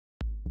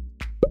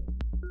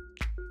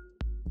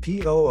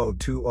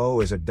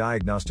P0020 is a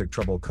diagnostic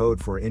trouble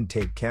code for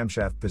intake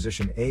camshaft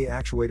position A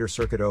actuator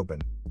circuit open.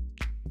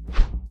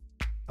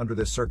 Under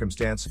this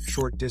circumstance,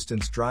 short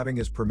distance driving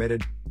is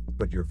permitted,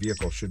 but your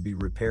vehicle should be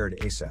repaired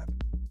ASAP.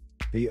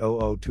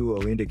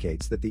 P0020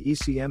 indicates that the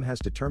ECM has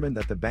determined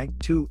that the bank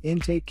 2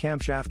 intake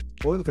camshaft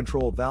oil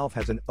control valve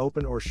has an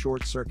open or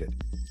short circuit.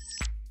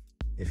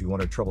 If you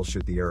want to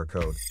troubleshoot the error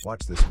code,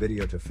 watch this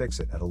video to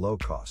fix it at a low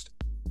cost.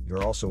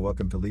 You're also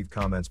welcome to leave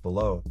comments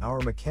below. Our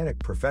mechanic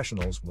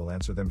professionals will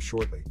answer them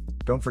shortly.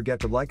 Don't forget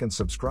to like and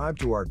subscribe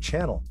to our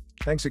channel.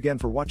 Thanks again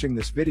for watching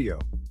this video.